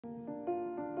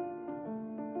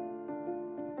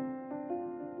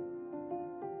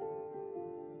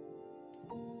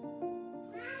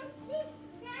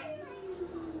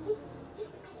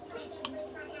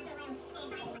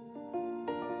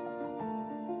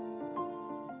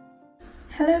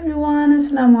Hello everyone,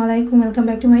 আসসালামু আলাইকুম। Welcome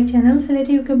back to my channel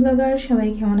Sylheti UK blogger. সবাই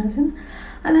কেমন আছেন?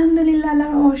 আলহামদুলিল্লাহ,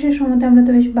 আল্লাহর অশেষ রহমতে আমরা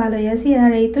তো বেশ ভালোই আছি।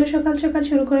 আর এই তো সকাল সকাল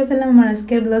শুরু করে ফেললাম আমার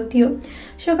আজকের ব্লগটিও।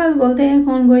 সকাল বলতে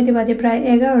এখন ঘড়িতে বাজে প্রায়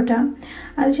 11টা।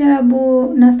 আলসার আব্বু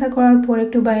নাস্তা করার পর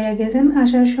একটু বাইরে গেছেন,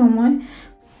 আসার সময়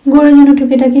ঘরের জন্য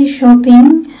টুকিটাকি শপিং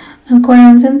করে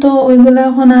আনছেন। তো ওইগুলো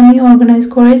এখন আমি অর্গানাইজ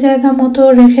করে জায়গা মতো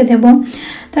রেখে দেব।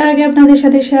 তার আগে আপনাদের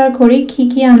সাথে শেয়ার করি কি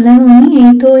কি আনলেন উনি।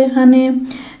 এই তো এখানে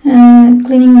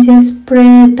ক্লিনিং যে স্প্রে,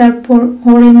 তারপর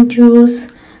অরেঞ্জ জুস,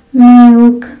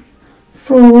 মিল্ক,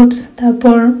 ফ্রুটস,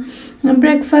 তারপর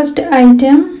ব্রেকফাস্ট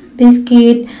আইটেম,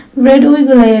 বিস্কিট, ব্রেড,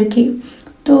 ওইগুলাই আর কি।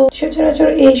 তো সচরাচর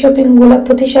এই শপিংগুলো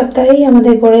প্রতি সপ্তাহেই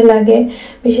আমাদের ঘরে লাগে,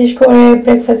 বিশেষ করে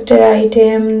ব্রেকফাস্টের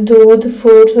আইটেম, দুধ,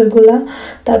 ফ্রুটস ওইগুলা,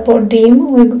 তারপর ডিম,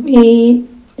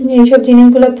 এইসব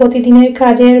জিনিসগুলো প্রতিদিনের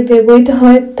কাজের ব্যবহৃত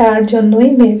হয়, তার জন্যই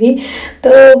মেবি।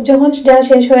 তো যখন যা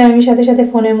শেষ হয় আমি সাথে সাথে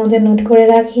ফোনের মধ্যে নোট করে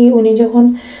রাখি। উনি যখন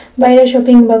বাইরে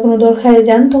শপিং বা কোনো দরকারে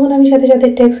যান তখন আমি সাথে সাথে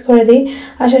টেক্সট করে দিই।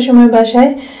 আসার সময়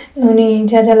বাসায় উনি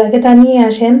যা যা লাগে তা নিয়ে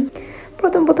আসেন।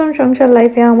 প্রথম সংসার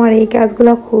লাইফে আমার এই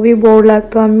কাজগুলো খুবই বোর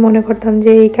লাগতো। আমি মনে করতাম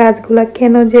যে এই কাজগুলো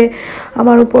কেন যে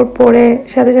আমার উপর পড়ে,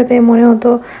 সাথে সাথে মনে হতো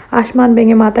আসমান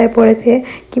ভেঙে মাথায় পড়েছে,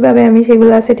 কিভাবে আমি সেগুলো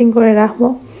সেটিং করে রাখবো।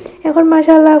 এখন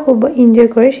মাশাআল্লাহ খুব এনজয়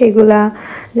করে সেগুলা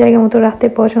জায়গা মতো রাখতে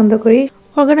পছন্দ করি।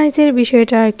 অর্গানাইজের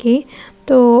বিষয়টা আর কি।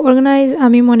 তো অর্গানাইজ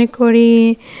আমি মনে করি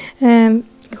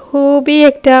খুবই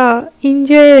একটা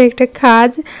এনজয়ের একটা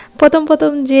কাজ।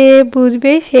 প্রথম যে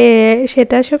বুঝবে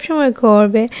সেটা সবসময়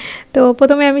করবে। তো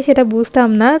প্রথমে আমি সেটা বুঝতাম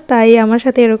না, তাই আমার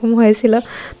সাথে এরকম হয়েছিল।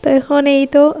 তো এখন এই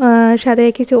তো সাথে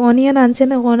কিছু অনিয়ন আনছেন,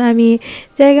 এখন আমি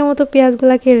জায়গা মতো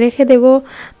পেঁয়াজগুলোকে রেখে দেব।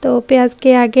 তো পেঁয়াজকে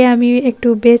আগে আমি একটু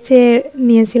বেছে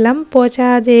নিয়েছিলাম, পচা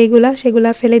যেগুলা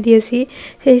সেগুলা ফেলে দিয়েছি,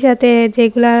 সেই সাথে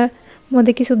যেগুলা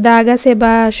মধ্যে কিছু দাগ আছে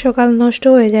বা সকাল নষ্ট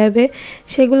হয়ে যাবে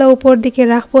সেগুলো উপর দিকে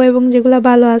রাখবো, এবং যেগুলো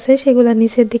ভালো আছে সেগুলো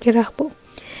নিচের দিকে রাখবো।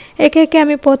 একে একে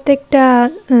আমি প্রত্যেকটা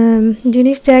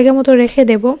জিনিস জায়গা মতো রেখে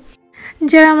দেব।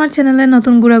 যারা আমার চ্যানেলে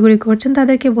নতুন ঘোরাঘুরি করছেন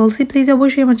তাদেরকে বলছি, প্লিজ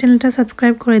অবশ্যই আমার চ্যানেলটা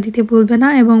সাবস্ক্রাইব করে দিতে ভুলবেন না,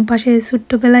 এবং পাশে ছোট্ট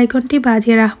বেল আইকনটি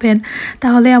বাজিয়ে রাখবেন,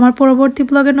 তাহলে আমার পরবর্তী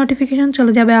ব্লগের নোটিফিকেশন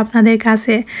চলে যাবে আপনাদের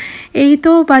কাছে। এই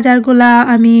তো বাজারগুলা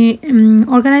আমি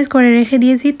অর্গানাইজ করে রেখে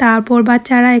দিয়েছি। তারপর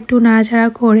বাচ্চারা একটু নাড়াচাড়া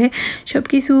করে সব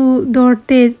কিছু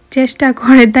ধরতে চেষ্টা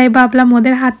করে, তাই ভাবলাম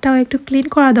ওদের হাতটাও একটু ক্লিন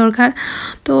করা দরকার।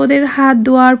 তো ওদের হাত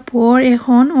ধোয়ার পর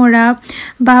এখন ওরা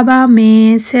বাবা,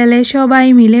 মেয়ে, ছেলে সবাই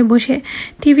মিলে বসে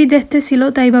টিভি দেখতেছিল,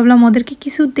 তাই ভাবলাম ওদেরকে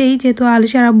কিছু দেই, যেহেতু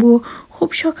আলিশার আব্বু খুব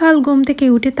সকাল ঘুম থেকে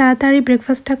উঠে তাড়াতাড়ি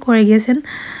ব্রেকফাস্টটা করে গেছেন।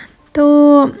 তো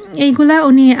এইগুলা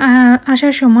উনি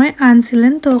আসার সময়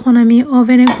আনছিলেন, তো এখন আমি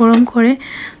ওভেনে গরম করে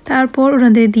তারপর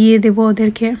ওনাদের দিয়ে দেব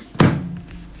ওদেরকে।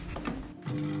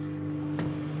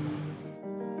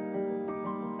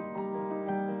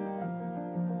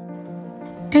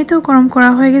 এই তো গরম করা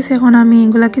হয়ে গেছে, এখন আমি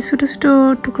এগুলাকে ছোটো ছোটো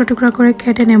টুকরা টুকরা করে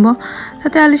কেটে নেব,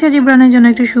 তাতে আলিশা জিবরানের জন্য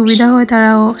একটু সুবিধা হয়,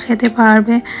 তারাও খেতে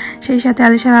পারবে। সেই সাথে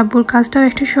আলিশার আব্বুর কাজটাও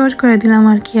একটু সহজ করে দিলাম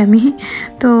আর কি আমি।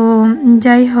 তো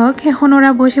যাই হোক, এখন ওরা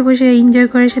বসে বসে এনজয়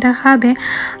করে সেটা খাবে।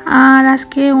 আর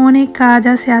আজকে অনেক কাজ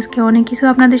আছে, আজকে অনেক কিছু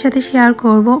আপনাদের সাথে শেয়ার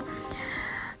করব।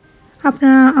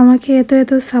 আপনারা আমাকে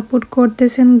এত সাপোর্ট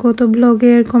করতেছেন, গত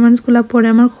ব্লগের কমেন্টসগুলো পড়ে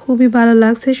আমার খুবই ভালো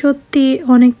লাগছে। সত্যি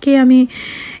অনেককে আমি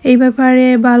এই ব্যাপারে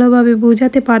ভালোভাবে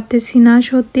বোঝাতে পারতেছি না,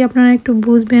 সত্যি আপনারা একটু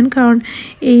বুঝবেন, কারণ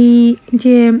এই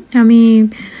যে আমি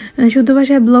শুদ্ধ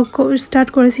ভাষায় ব্লগ স্টার্ট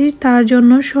করেছি তার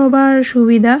জন্য সবার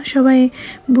সুবিধা, সবাই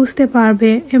বুঝতে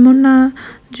পারবে এমন না।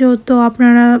 যত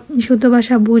আপনারা শুদ্ধ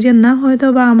ভাষা বুঝেন না, হয়তো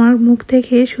বা আমার মুখ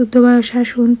থেকে শুদ্ধ ভাষা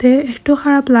শুনতে একটু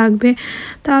খারাপ লাগবে,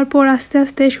 তারপর আস্তে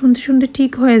আস্তে শুনতে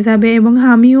ঠিক হয়ে যাবে, এবং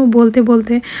আমিও বলতে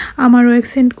বলতে আমারও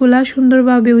অ্যাকসেন্টগুলো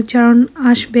সুন্দরভাবে উচ্চারণ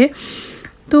আসবে।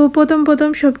 তো প্রথম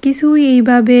সব কিছুই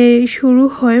এইভাবে শুরু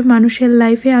হয় মানুষের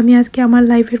লাইফে। আমি আজকে আমার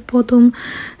লাইফের প্রথম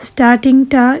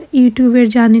স্টার্টিংটা, ইউটিউবের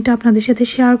জার্নিটা আপনাদের সাথে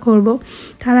শেয়ার করব।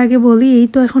 তার আগে বলি, এই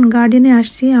তো এখন গার্ডেনে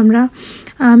আসছি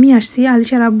আমি আসছি,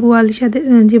 আলিশার আব্বু আলিশা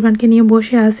জীবনকে নিয়ে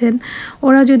বসে আছেন।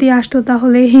 ওরা যদি আসতো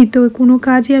তাহলে এই তো কোনো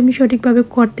কাজই আমি সঠিকভাবে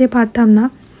করতে পারতাম না।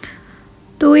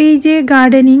 তো এই যে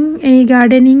এই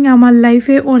গার্ডেনিং আমার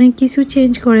লাইফে অনেক কিছু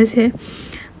চেঞ্জ করেছে।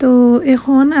 তো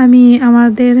এখন আমি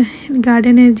আমাদের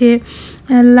গার্ডেনের যে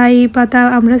লাই পাতা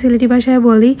আমরা সিলেটি ভাষায়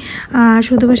বলি, আর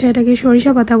শুদ্ধ ভাষায় এটাকে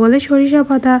সরিষা পাতা বলে। সরিষা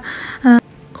পাতা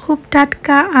খুব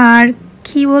টাটকা আর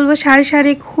কি বলবো, সারি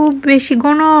সারি খুব বেশি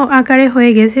ঘন আকারে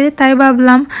হয়ে গেছে, তাই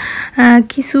ভাবলাম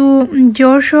কিছু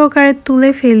জোর সহকারে তুলে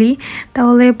ফেলি,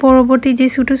 তাহলে পরবর্তী যে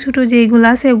ছোটো ছোটো যেগুলো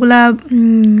আছে ওগুলা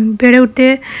বেড়ে উঠতে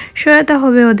সহায়তা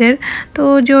হবে ওদের। তো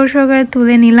জোর সহকারে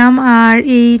তুলে নিলাম। আর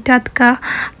এই টাটকা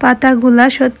পাতাগুলা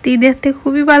সত্যি দেখতে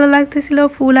খুবই ভালো লাগতেছিল,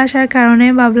 ফুল আসার কারণে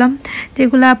ভাবলাম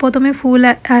যেগুলা প্রথমে ফুল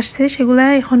আসছে সেগুলা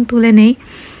এখন তুলে নেই।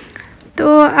 তো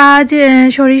আজ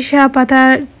সরিষা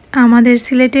পাতার আমাদের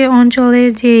সিলেটে অঞ্চলের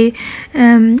যে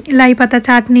লাইপাতা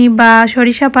চাটনি বা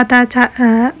সরিষা পাতা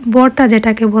ভর্তা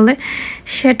যেটাকে বলে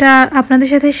সেটা আপনাদের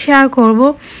সাথে শেয়ার করব।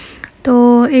 তো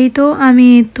এই তো আমি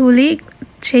তুলি,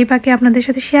 সেই পাকে আপনাদের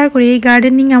সাথে শেয়ার করি এই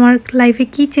গার্ডেনিং আমার লাইফে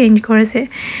কি চেঞ্জ করেছে।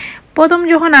 প্রথম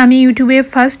যখন আমি ইউটিউবে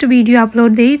ফার্স্ট ভিডিও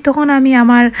আপলোড দিই তখন আমি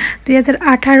আমার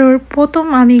 2018 প্রথম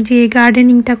আমি যে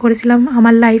গার্ডেনিংটা করেছিলাম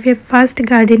আমার লাইফে ফার্স্ট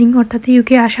গার্ডেনিং, অর্থাৎ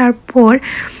ইউকে আসার পর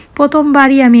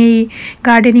প্রথমবারই আমি এই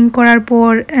গার্ডেনিং করার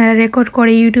পর রেকর্ড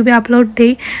করে ইউটিউবে আপলোড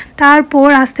দিই। তারপর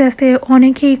আস্তে আস্তে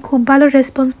অনেকেই খুব ভালো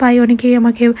রেসপন্স পাই, অনেকেই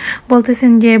আমাকে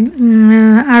বলতেছেন যে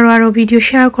আরও ভিডিও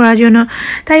শেয়ার করার জন্য।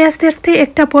 তাই আস্তে আস্তে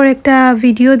একটা পর একটা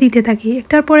ভিডিও দিতে থাকি,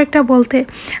 একটার পর একটা বলতে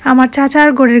আমার চাচার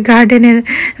ঘরের গার্ডেনের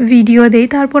ভিডিও দেই।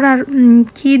 তারপর আর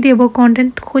কি দেব,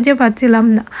 কন্টেন্ট খুঁজে পাচ্ছিলাম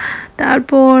না।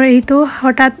 তারপর এই তো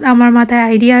হঠাৎ আমার মাথায়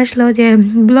আইডিয়া আসলো যে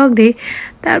ব্লগ দেই।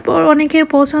 তারপর অনেকের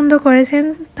পছন্দ করেছেন,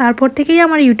 তারপর থেকেই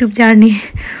আমার ইউটিউব জার্নি।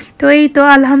 তো এই তো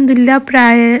আলহামদুলিল্লাহ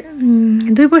প্রায়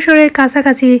 2 বছরের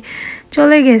কাছাকাছি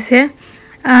চলে গেছে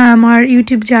আমার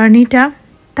ইউটিউব জার্নিটা।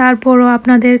 তারপরও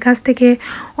আপনাদের কাছ থেকে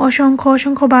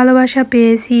অসংখ্য ভালোবাসা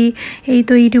পেয়েছি। এই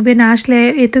তো ইউটিউবে না আসলে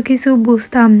এত কিছু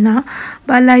বুঝতাম না,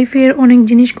 বা লাইফের অনেক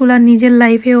জিনিসগুলো নিজের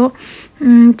লাইফেও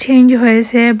চেঞ্জ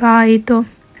হয়েছে। বা এই তো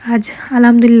আজ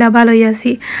আলহামদুলিল্লাহ ভালোই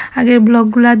আছি। আগের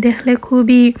ব্লগগুলো দেখলে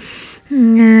খুবই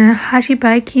হাসি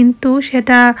পায়, কিন্তু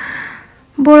সেটা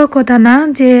বড় কথা না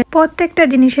যে প্রত্যেকটা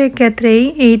জিনিসের ক্ষেত্রেই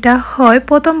এইটা হয়।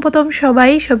 প্রথম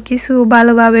সবাই সব কিছু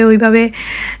ভালোভাবে ওইভাবে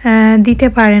দিতে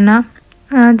পারে না।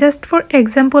 জাস্ট ফর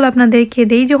এক্সাম্পল আপনাদেরকে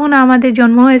দিই, যখন আমাদের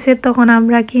জন্ম হয়েছে তখন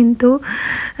আমরা কিন্তু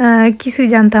কিছুই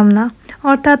জানতাম না,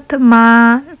 অর্থাৎ মা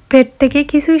পেট থেকে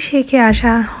কিছুই শিখে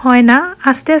আসা হয় না,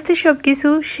 আস্তে আস্তে সব কিছু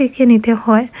শিখে নিতে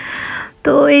হয়।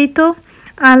 তো এই তো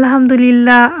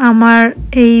আলহামদুলিল্লাহ আমার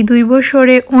এই 2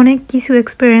 বছরে অনেক কিছু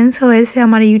এক্সপিরিয়েন্স হয়েছে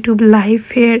আমার ইউটিউব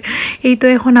লাইফের। এই তো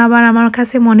এখন আবার আমার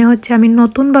কাছে মনে হচ্ছে আমি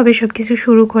নতুনভাবে সব কিছু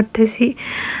শুরু করতেছি।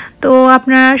 তো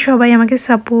আপনারা সবাই আমাকে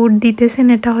সাপোর্ট দিতেছেন,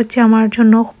 এটা হচ্ছে আমার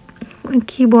জন্য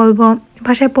কি বলবো,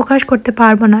 ভাষায় প্রকাশ করতে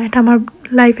পারবো না। এটা আমার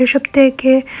লাইফের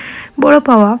সবথেকে বড়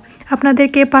পাওয়া,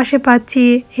 আপনাদেরকে পাশে পাচ্ছি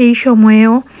এই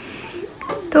সময়েও।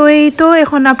 তো এই তো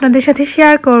এখন আপনাদের সাথে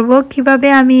শেয়ার করব কিভাবে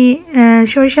আমি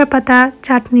সরিষা পাতা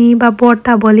চাটনি বা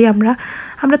ভর্তা বলি,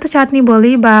 আমরা তো চাটনি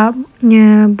বলি বা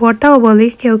ভর্তাও বলি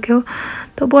কেউ।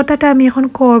 তো ভর্তাটা আমি এখন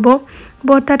করব।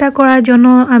 ভর্তাটা করার জন্য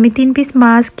আমি 3 পিস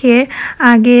মাছকে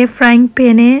আগে ফ্রাইং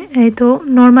প্যানে এই তো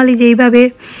নর্মালি যেইভাবে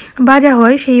ভাজা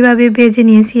হয় সেইভাবে ভেজে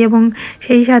নিয়েছি এবং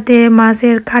সেই সাথে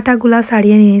মাছের কাঁটাগুলা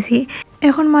ছাড়িয়ে নিয়েছি।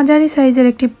 এখন মাঝারি সাইজের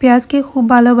একটি পেঁয়াজকে খুব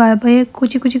ভালোভাবে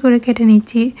কুচি করে কেটে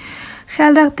নিচ্ছি।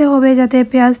 খেয়াল রাখতে হবে যাতে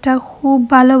পেঁয়াজটা খুব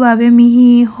ভালোভাবে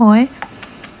মিহি হয়।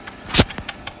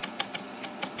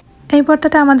 এই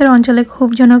ভর্তাটা আমাদের অঞ্চলে খুব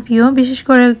জনপ্রিয়, বিশেষ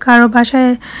করে কারো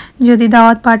বাসায় যদি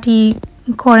দাওয়াত পার্টি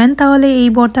করেন তাহলে এই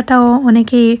ভর্তাটাও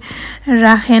অনেকেই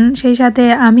রাখেন। সেই সাথে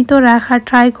আমি তো রাখার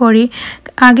ট্রাই করি।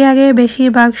 আগে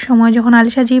বেশিরভাগ সময় যখন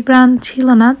আলিশা জিব্রান ছিল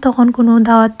না তখন কোনো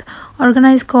দাওয়াত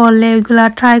অর্গানাইজ করলে ওইগুলা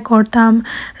ট্রাই করতাম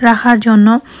রাখার জন্য।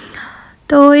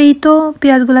 তো এই তো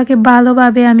পেঁয়াজগুলোকে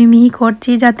ভালোভাবে আমি মিহি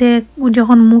করছি যাতে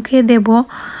যখন মুখে দেব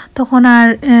তখন আর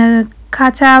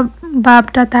কাঁচা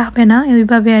ভাবটা থাকবে না,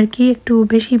 ওইভাবে আর কি একটু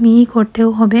বেশি মিহি করতেও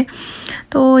হবে।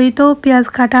 তো এই তো পেঁয়াজ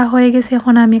কাটা হয়ে গেছে,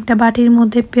 এখন আমি একটা বাটির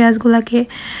মধ্যে পেঁয়াজগুলোকে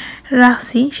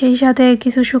রাখছি। সেই সাথে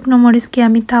কিছু শুকনো মরিচকে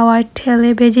আমি তাওয়ায়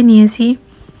ঠেলে ভেজে নিয়েছি।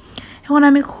 এখন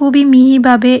আমি খুবই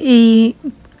মিহিভাবে এই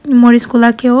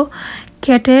মরিচগুলোকেও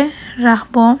কেটে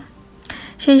রাখবো।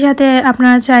 সেই সাথে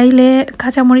আপনারা চাইলে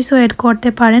কাঁচামরিচও অ্যাড করতে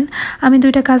পারেন। আমি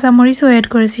 2টা কাঁচামরিচও অ্যাড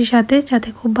করেছি সাথে, যাতে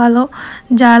খুব ভালো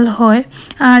জাল হয়।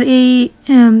 আর এই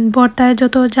ভর্তায়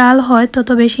যত জাল হয় তত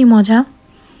বেশি মজা।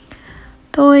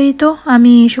 তো এই তো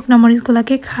আমি শুকনো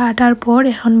মরিচগুলোকে কাটার পর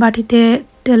এখন বাটিতে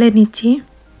ঢেলে নিচ্ছি।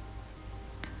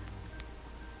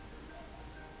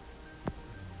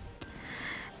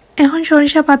 এখন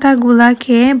সরিষা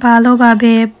পাতাগুলাকে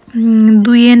ভালোভাবে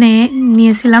ধুয়ে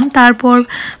নিয়েছিলাম, তারপর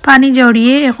পানি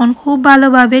জড়িয়ে এখন খুব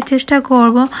ভালোভাবে চেষ্টা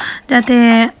করব যাতে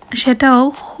সেটাও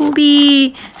খুবই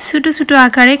ছোটো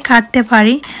আকারে কাটতে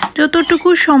পারি। যতটুকু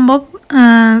সম্ভব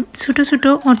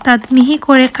ছোটো অর্থাৎ মিহি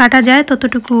করে কাটা যায়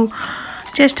ততটুকু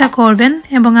চেষ্টা করবেন,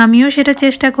 এবং আমিও সেটা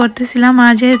চেষ্টা করতেছিলাম।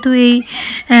 আর যেহেতু এই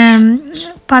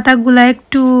পাতাগুলা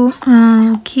একটু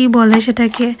কি বলে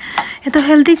সেটাকে, এত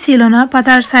হেলদি ছিল না,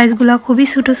 পাতার সাইজগুলো খুবই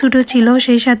ছোটো ছিল,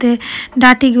 সেই সাথে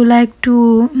ডাটিগুলা একটু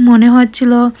মনে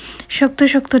হচ্ছিল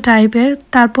শক্ত টাইপের।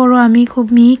 তারপরও আমি খুব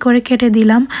মিহি করে কেটে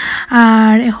দিলাম,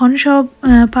 আর এখন সব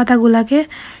পাতাগুলাকে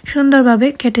সুন্দরভাবে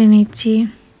কেটে নিচ্ছি।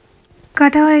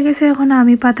 কাটা হয়ে গেছে। এখন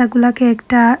আমি পাতাগুলোকে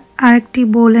আরেকটি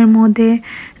বোলের মধ্যে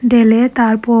ঢেলে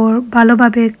তারপর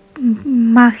ভালোভাবে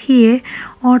মাখিয়ে,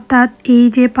 অর্থাৎ এই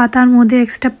যে পাতার মধ্যে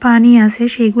এক্সট্রা পানি আছে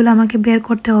সেইগুলো আমাকে বের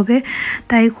করতে হবে।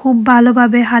 তাই খুব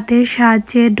ভালোভাবে হাতের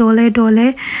সাহায্যে ডলে ডলে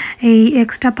এই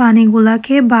এক্সট্রা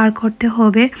পানিগুলোকে বার করতে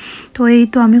হবে। তো এই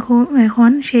তো আমি এখন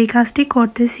সেই কাজটি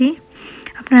করতেছি।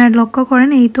 আপনারা লক্ষ্য করেন,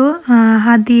 এই তো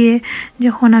হাত দিয়ে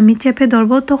যখন আমি চেপে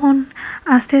ধরবো তখন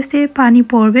আস্তে আস্তে পানি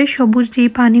পড়বে। সবুজ যে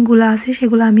পানিগুলো আছে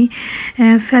সেগুলো আমি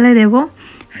ফেলে দেব।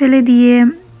 ফেলে দিয়ে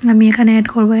আমি এখানে অ্যাড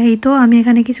করব। এই তো আমি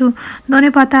এখানে কিছু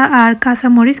ধনেপাতা আর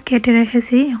কাঁচামরিচ কেটে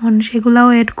রেখেছি, এখন সেগুলাও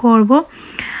অ্যাড করব।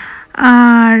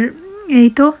 আর এই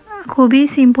তো খুবই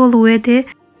সিম্পল ওয়েতে,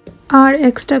 আর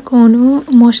এক্সট্রা কোনো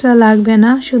মশলা লাগবে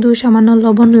না, শুধু সামান্য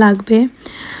লবণ লাগবে।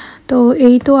 তো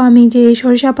এই তো আমি যে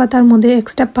সরিষা পাতার মধ্যে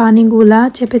এক্সট্রা পানিগুলা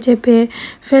চেপে চেপে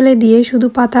ফেলে দিয়ে শুধু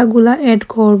পাতাগুলা অ্যাড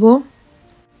করব।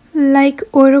 লাইক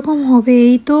ওইরকম হবে।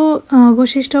 এই তো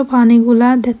অবশিষ্ট পানিগুলা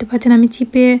দেখতে পাচ্ছেন আমি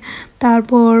চিপে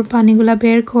তারপর পানিগুলা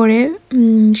বের করে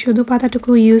শুধু পাতাটুকু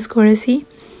ইউজ করেছি।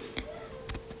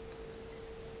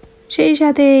 সেই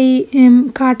সাথে এই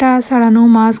কাটা ছাড়ানো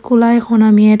মাছগুলা এখন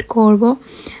আমি অ্যাড করব,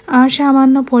 আর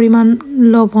সামান্য পরিমাণ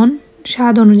লবণ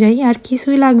স্বাদ অনুযায়ী। আর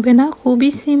কিছুই লাগবে না, খুবই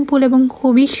সিম্পল এবং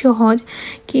খুবই সহজ,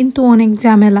 কিন্তু অনেক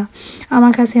ঝামেলা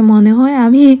আমার কাছে মনে হয়।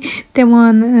 আমি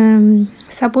তেমন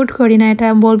সাপোর্ট করি না, এটা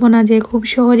বলবো না যে খুব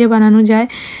সহজে বানানো যায়।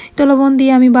 তো লবণ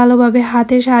দিয়ে আমি ভালোভাবে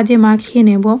হাতের সাহায্যে মাখিয়ে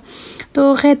নেব। তো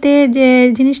খেতে যে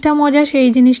জিনিসটা মজা সেই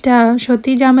জিনিসটা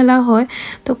সত্যি ঝামেলা হয়।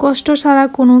 তো কষ্ট ছাড়া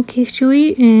কোনো কিছুই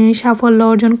সাফল্য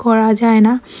অর্জন করা যায়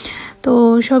না। তো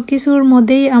সব কিছুর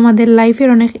মধ্যেই আমাদের লাইফের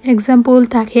অনেক এক্সাম্পল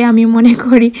থাকে আমি মনে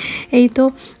করি। এই তো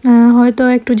হয়তো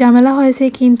একটু ঝামেলা হয়েছে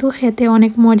কিন্তু খেতে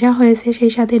অনেক মজা হয়েছে।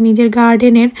 সেই সাথে নিজের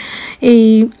গার্ডেনের এই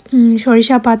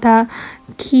সরিষা পাতা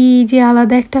কি যে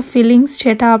আলাদা একটা ফিলিংস,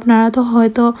 সেটা আপনারা তো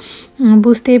হয়তো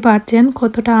বুঝতেই পারছেন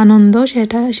কতটা আনন্দ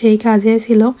সেটা সেই কাজে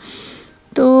ছিল।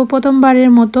 তো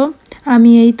প্রথমবারের মতো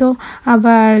আমি এই তো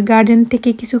আবার গার্ডেন থেকে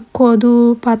কিছু কদু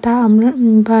পাতা আমরা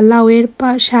বা লাউয়ের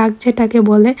শাক যেটাকে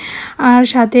বলে, আর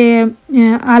সাথে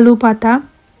আলু পাতা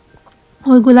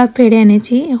ওইগুলা পেড়ে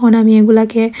এনেছি। এখন আমি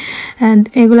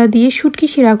এগুলা দিয়ে শুটকি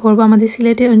শিরা করব। আমাদের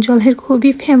সিলেটের অঞ্চলের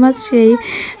খুবই ফেমাস সেই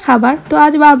খাবার। তো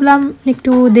আজ ভাবলাম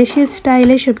একটু দেশি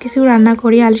স্টাইলে সব কিছু রান্না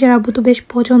করি। আলিশার আব্বু তো বেশ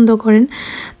পছন্দ করেন,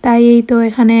 তাই এই তো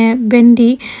এখানে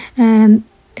ভেন্ডি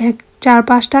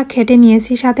 4-5টা কেটে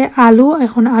নিয়েছি, সাথে আলু।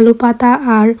 এখন আলু পাতা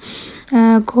আর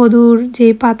কদুর যে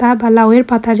পাতা বা লাউয়ের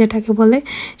পাতা যেটাকে বলে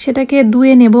সেটাকে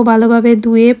ধুয়ে নেব, ভালোভাবে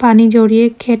ধুয়ে পানি জড়িয়ে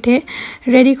কেটে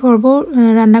রেডি করব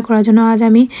রান্না করার জন্য। আজ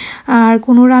আমি আর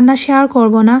কোনো রান্না শেয়ার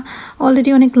করব না,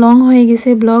 অলরেডি অনেক লং হয়ে গেছে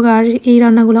ব্লগ, আর এই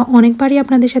রান্নাগুলো অনেকবারই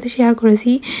আপনাদের সাথে শেয়ার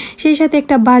করেছি। সেই সাথে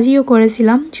একটা বাজিও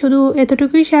করেছিলাম। শুধু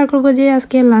এতটুকুই শেয়ার করব যে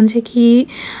আজকে লাঞ্চে কি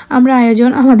আমরা আয়োজন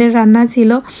আমাদের রান্না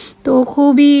ছিল। তো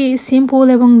খুবই সিম্পল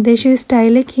এবং দেশীয়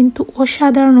স্টাইলে কিন্তু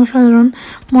অসাধারণ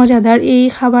মজাদার এই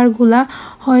খাবারগুলা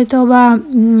হয়তো বা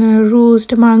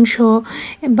রোস্ট মাংস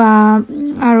বা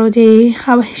আরও যে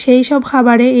খাবার সেই সব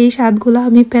খাবারে এই স্বাদগুলো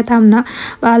আমি পেতাম না,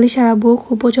 বা আলিশার আব্বু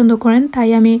খুব পছন্দ করেন, তাই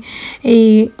আমি এই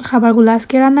খাবারগুলো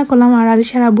আজকে রান্না করলাম। আর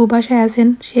আলিশার আব্বু বাসায় আছেন,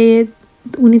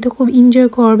 উনি তো খুব এনজয়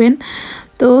করবেন।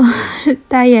 তো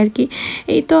তাই আর কি।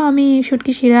 এই তো আমি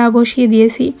শুটকি শিরা বসিয়ে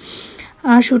দিয়েছি।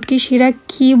 আর শুটকি শিরা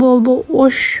কি বলবো,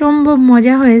 অসম্ভব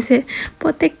মজা হয়েছে।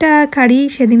 প্রত্যেকটা কারি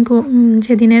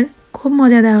সেদিনের খুব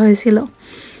মজা দেওয়া হয়েছিল।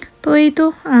 তো এই তো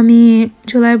আমি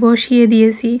চুলায় বসিয়ে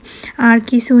দিয়েছি, আর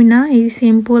কিছুই না, এই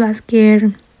সিম্পল আজকের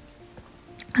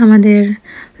আমাদের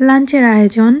লাঞ্চের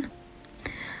আয়োজন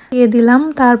দিয়ে দিলাম।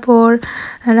 তারপর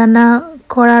রান্না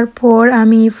করার পর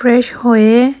আমি ফ্রেশ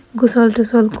হয়ে গোসল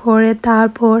টোসল করে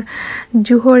তারপর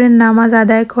জোহরের নামাজ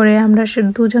আদায় করে আমরা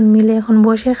দুজন মিলে এখন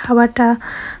বসে খাবারটা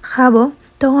খাবো।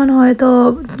 তখন হয়তো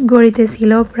গড়িতে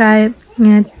ছিল প্রায়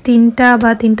 3টা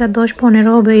বা 3:10-15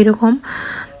 হবে এরকম।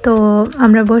 তো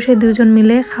আমরা বসে দুজন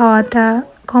মিলে খাওয়াটা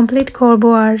কমপ্লিট করব,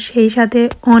 আর সেই সাথে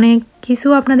অনেক কিছু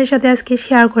আপনাদের সাথে আজকে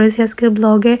শেয়ার করেছি আজকের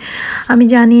ব্লগে। আমি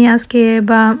জানি আজকে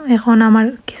বা এখন আমার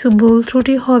কিছু ভুল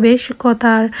ত্রুটি হবে,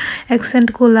 কথার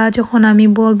অ্যাকসেন্টগুলা যখন আমি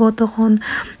বলবো তখন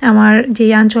আমার যে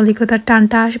আঞ্চলিকতার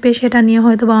টানটা আসবে সেটা নিয়ে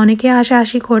হয়তো বা অনেকে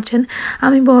হাসাহাসি করছেন।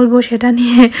 আমি বলবো সেটা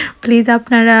নিয়ে প্লিজ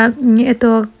আপনারা এত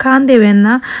কান দেবেন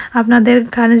না। আপনাদের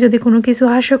কানে যদি কোনো কিছু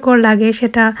হাস্যকর লাগে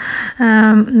সেটা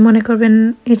মনে করবেন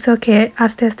ইটস ওকে,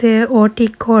 আস্তে আস্তে ও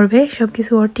ঠিক করবে, সব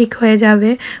কিছু ও ঠিক হয়ে যাবে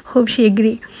খুব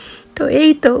শীঘ্রই। তো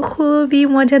এই তো খুবই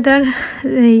মজাদার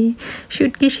এই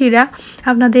শুটকি শিরা।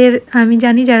 আপনাদের আমি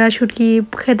জানি যারা শুটকি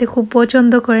খেতে খুব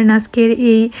পছন্দ করেন, আজকের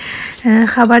এই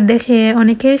খাবার দেখে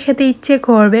অনেকের খেতে ইচ্ছে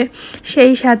করবে।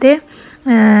 সেই সাথে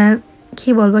কি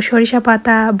বলবো, সরিষা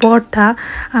পাতা ভর্তা,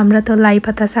 আমরা তো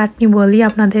লাইপাতা চাটনি বলি,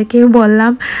 আপনাদেরকেও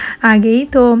বললাম আগেই।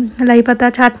 তো লাইপাতা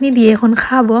চাটনি দিয়ে এখন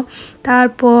খাবো।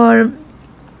 তারপর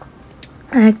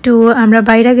একটু আমরা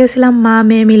বাইরে গেছিলাম মা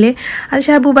মেয়ে মিলে। আর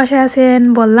সাবু বাসায় আছেন,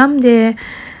 বললাম যে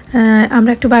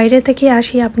আমরা একটু বাইরে থেকে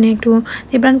আসি, আপনি একটু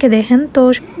জিবরানকে দেখেন। তো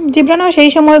জিবরানও সেই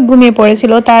সময় ঘুমিয়ে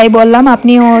পড়েছিল, তাই বললাম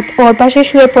আপনি ওর পাশে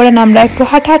শুয়ে পড়েন, আমরা একটু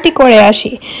হাঁটাহাঁটি করে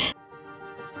আসি।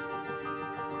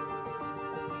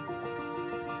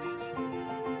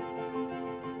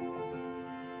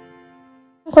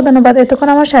 ধন্যবাদ এতক্ষণ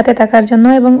আমার সাথে থাকার জন্য,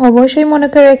 এবং অবশ্যই মনে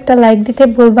করে একটা লাইক দিতে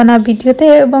ভুলবা না ভিডিওতে,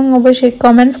 এবং অবশ্যই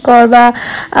কমেন্টস করবা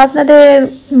আপনাদের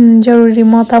জরুরি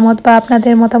মতামত, বা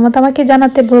আপনাদের মতামত আমাকে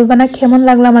জানাতে ভুলবা না। কেমন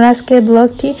লাগলো আমার আজকের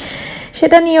ব্লগটি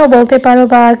সেটা নিয়েও বলতে পারো,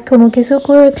 বা কোনো কিছু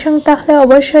কোয়েকশন তাহলে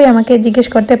অবশ্যই আমাকে জিজ্ঞেস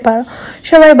করতে পারো।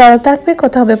 সবাই ভালো থাকবে,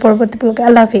 কথা হবে পরবর্তী ব্লগে।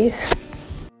 আল্লাহ হাফিজ।